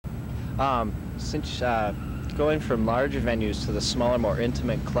Since going from larger venues to the smaller, more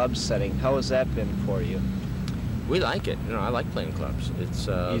intimate club setting, how has that been for you? We like it. You know, I like playing clubs. It's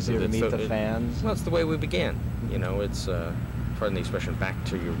Easier to meet the fans? Well, it's the way we began. You know, it's, pardon the expression, back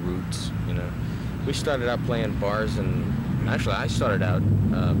to your roots, you know. We started out playing bars, and actually I started out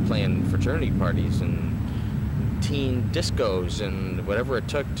playing fraternity parties and teen discos and whatever it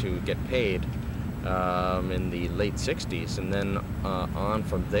took to get paid in the late 60s. And then on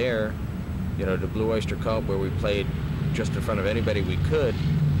from there, you know, to Blue Oyster Cult, where we played just in front of anybody we could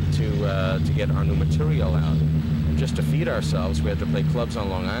to get our new material out. And just to feed ourselves, we had to play clubs on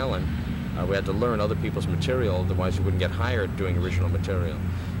Long Island. We had to learn other people's material, otherwise we wouldn't get hired doing original material.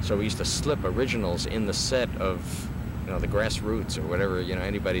 So we used to slip originals in the set of, you know, the Grassroots or whatever, you know,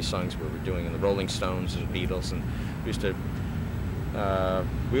 anybody's songs we were doing, and the Rolling Stones and Beatles, and we used to,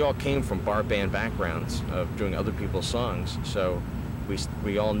 we all came from bar band backgrounds of doing other people's songs, so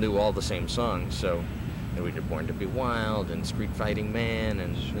we all knew all the same songs, so you know, we did Born to Be Wild and Street Fighting Man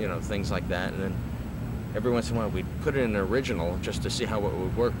and, you know, things like that, and then every once in a while we'd put it in an original just to see how it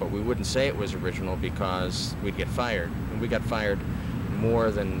would work, but we wouldn't say it was original because we'd get fired. And we got fired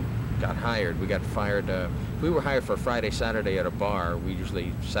more than got hired. We got fired, if we were hired for Friday, Saturday at a bar, we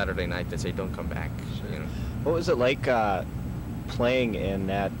usually, Saturday night, they'd say, don't come back, you know. What was it like playing in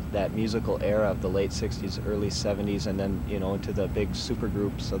that musical era of the late 60s, early 70s, and then, you know, into the big super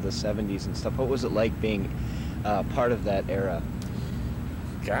groups of the 70s and stuff? What was it like being part of that era?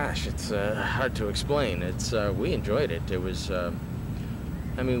 Gosh, it's hard to explain. It's we enjoyed it. It was, I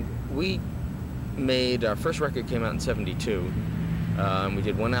mean, we made, our first record came out in '72. We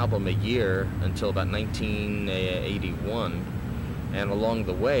did one album a year until about 1981. And along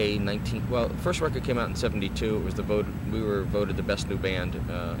the way, well, the first record came out in '72. It was we were voted the best new band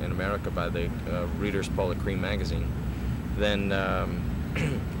in America by the Reader's Poll of Cream magazine. Then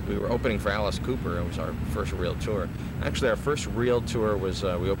we were opening for Alice Cooper. It was our first real tour. Actually, our first real tour was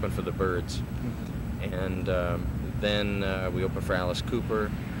we opened for the Byrds, and then we opened for Alice Cooper.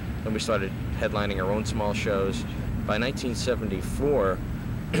 Then we started headlining our own small shows. By 1974,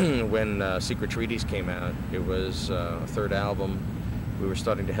 when Secret Treaties came out, it was a third album. We were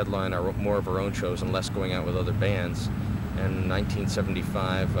starting to headline more of our own shows and less going out with other bands. And in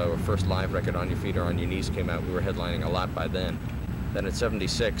 1975, our first live record, On Your Feet or On Your Knees, came out. We were headlining a lot by then. Then in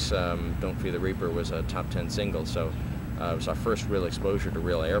 '76, Don't Fear the Reaper was a top 10 single, so it was our first real exposure to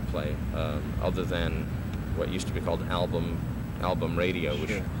real airplay, other than what used to be called album radio,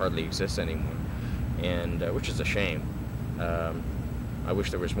 which hardly exists anymore, and which is a shame. I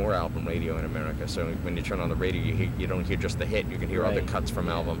wish there was more album radio in America, so when you turn on the radio, you don't hear just the hit, you can hear other cuts from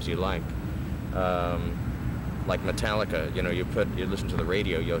albums you like. Like Metallica, you know, you listen to the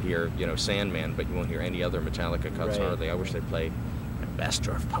radio, you'll hear, you know, Sandman, but you won't hear any other Metallica cuts hardly. I wish they played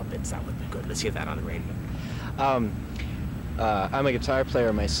Bestroff Puppets. That would be good. Let's hear that on the radio. I'm a guitar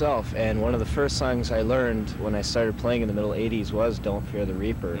player myself, and one of the first songs I learned when I started playing in the middle '80s was "Don't Fear the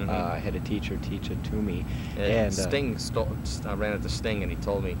Reaper." I had a teacher teach it to me. And Sting I ran into Sting, and he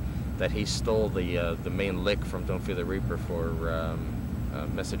told me that he stole the main lick from "Don't Fear the Reaper" for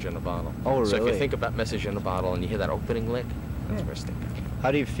 "Message in a Bottle." Oh, really? So if you think about "Message in a Bottle" and you hear that opening lick, that's where Sting got it. How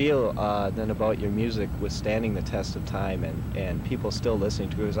do you feel then about your music withstanding the test of time and people still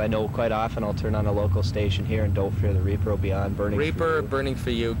listening to it? Because I know quite often I'll turn on a local station here and Don't Fear the Reaper will be on, Burning for You. Burning for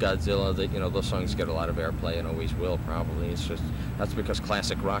You, Godzilla, you know, those songs get a lot of airplay and always will probably. It's just, that's because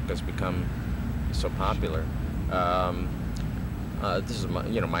classic rock has become so popular. This is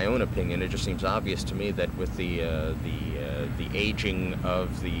my own opinion. It just seems obvious to me that with the aging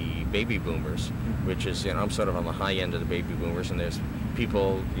of the baby boomers, which is, you know, I'm sort of on the high end of the baby boomers, and there's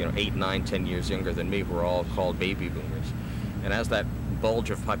people, you know, 8, 9, 10 years younger than me who are all called baby boomers. And as that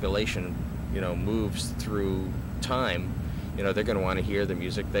bulge of population, you know, moves through time, you know, they're going to want to hear the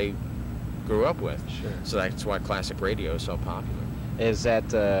music they grew up with. Sure. So that's why classic radio is so popular. Is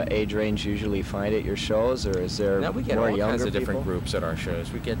that age range usually find at your shows, or is there now we get more all younger kinds of people? different groups at our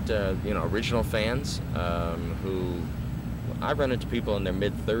shows. We get you know, original fans who, I run into people in their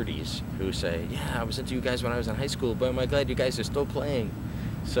mid-30s who say, "Yeah, I was into you guys when I was in high school, but am I glad you guys are still playing?"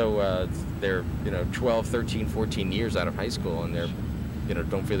 So they're, you know, 12, 13, 14 years out of high school, and they're, you know,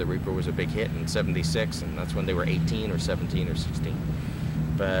 Don't Fear the Reaper was a big hit in '76, and that's when they were 18 or 17 or 16.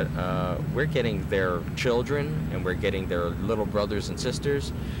 But we're getting their children, and we're getting their little brothers and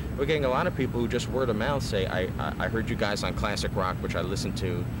sisters. We're getting a lot of people who just word of mouth say, I heard you guys on classic rock, which I listened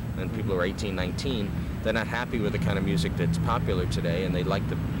to, and people who are 18, 19, they're not happy with the kind of music that's popular today, and they like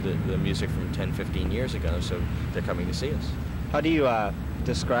the music from 10, 15 years ago, so they're coming to see us. How do you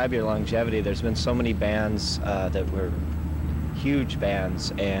describe your longevity? There's been so many bands that were huge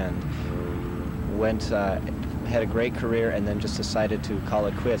bands and had a great career and then just decided to call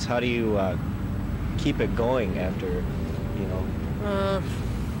it quits. How do you keep it going after, you know?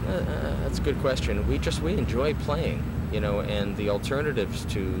 That's a good question. We enjoy playing, you know, and the alternatives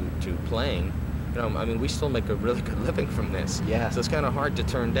to playing, you know, I mean, we still make a really good living from this. Yeah. So it's kind of hard to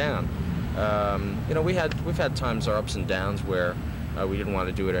turn down. You know, we've had times, our ups and downs, where we didn't want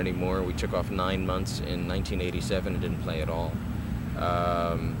to do it anymore. We took off 9 months in 1987 and didn't play at all.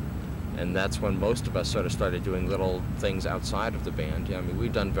 And that's when most of us sort of started doing little things outside of the band. Yeah, I mean,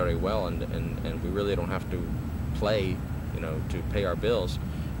 we've done very well, and we really don't have to play, you know, to pay our bills.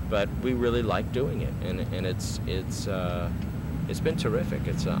 But we really like doing it, and it's been terrific.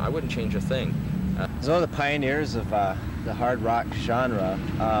 I wouldn't change a thing. As one of the pioneers of the hard rock genre,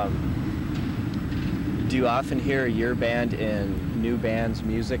 do you often hear your band in new bands'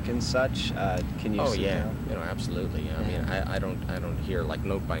 music and such? Can you? Oh see yeah, that? you know, absolutely. I mean, I don't hear like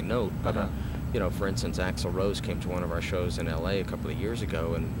note by note, but you know, for instance, Axl Rose came to one of our shows in L.A. a couple of years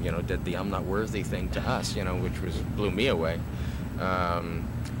ago, and you know, did the "I'm Not Worthy" thing to us, you know, which blew me away.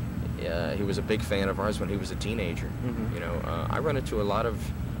 He was a big fan of ours when he was a teenager. You know, I run into a lot of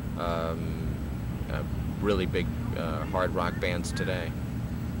really big hard rock bands today.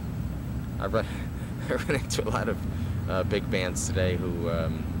 I run into a lot of big bands today who,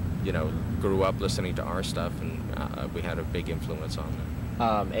 you know, grew up listening to our stuff, and we had a big influence on them.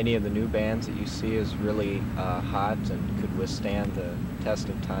 Any of the new bands that you see is really hot and could withstand the test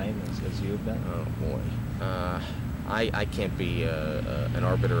of time as you've been? Oh boy. I can't be an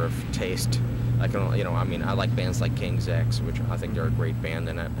arbiter of taste. I can, you know, I mean, I like bands like King's X, which I think they're a great band,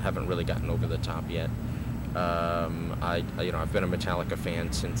 and I haven't really gotten over the top yet. You know, I've been a Metallica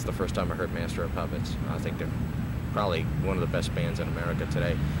fan since the first time I heard Master of Puppets. I think they're probably one of the best bands in America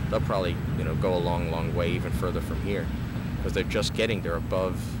today. They'll probably, you know, go a long, long way even further from here, because they're just getting their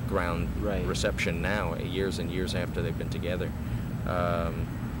above-ground reception now, years and years after they've been together.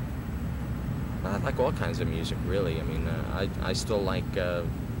 I like all kinds of music, really. I mean, I still like,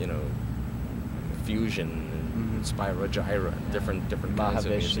 you know, fusion and Spyro-Gyra, different kinds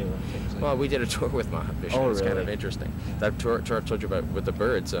of music. Well, we did a tour with Mahavishnu. Oh, It's really? kind of interesting. That tour I told you about with the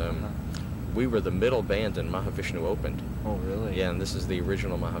Birds, we were the middle band and Mahavishnu opened. Oh, really? Yeah, and this is the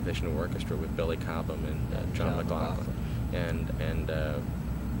original Mahavishnu Orchestra with Billy Cobham and John McLaughlin. And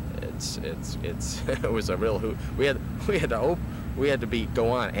it's it was a real hoot. We had to go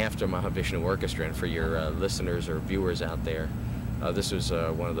on after Mahavishnu Orchestra, and for your listeners or viewers out there, this was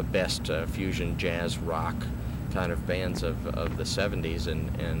one of the best fusion jazz rock kind of bands of the 70s,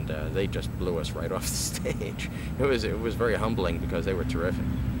 and they just blew us right off the stage. It was very humbling because they were terrific.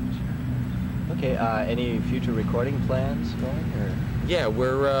 Okay, any future recording plans going, or? Yeah,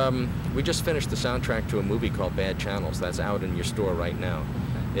 we just finished the soundtrack to a movie called Bad Channels. That's out in your store right now.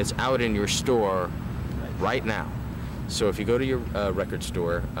 It's out in your store right now. So if you go to your record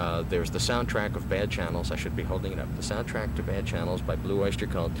store, there's the soundtrack of Bad Channels. I should be holding it up. The soundtrack to Bad Channels by Blue Oyster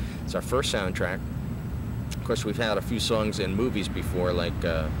Cult. It's our first soundtrack. Of course, we've had a few songs in movies before, like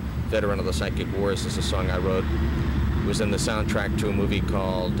Veteran of the Psychic Wars is a song I wrote. It was in the soundtrack to a movie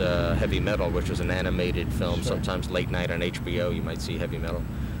called Heavy Metal, which was an animated film, Sure. sometimes late night on HBO. You might see Heavy Metal.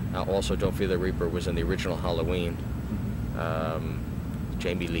 Also, Don't Fear the Reaper was in the original Halloween.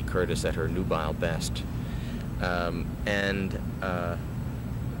 Jamie Lee Curtis at her nubile best. But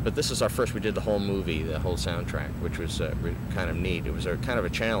this is our first. We did the whole movie, the whole soundtrack, which was kind of neat. It was kind of a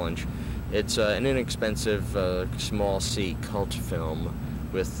challenge. It's an inexpensive, small C cult film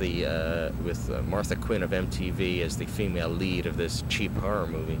with Martha Quinn of MTV as the female lead of this cheap horror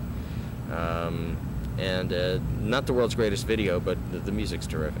movie. Not the world's greatest video, but the music's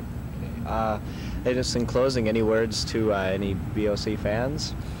terrific. And just in closing, any words to any BOC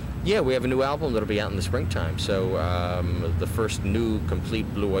fans? Yeah, we have a new album that'll be out in the springtime. So the first new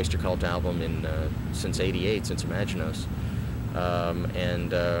complete Blue Oyster Cult album since '88, since Imaginos.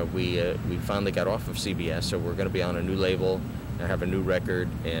 We finally got off of CBS, so we're going to be on a new label and have a new record,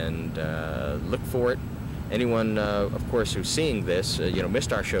 and look for it. Anyone, of course, who's seeing this,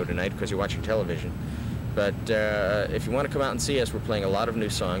 missed our show tonight because you're watching television. But if you want to come out and see us, we're playing a lot of new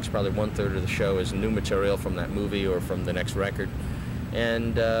songs. Probably 1/3 of the show is new material from that movie or from the next record.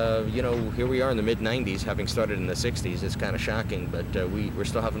 And, here we are in the mid-'90s, having started in the '60s. It's kind of shocking, but we're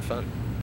still having fun.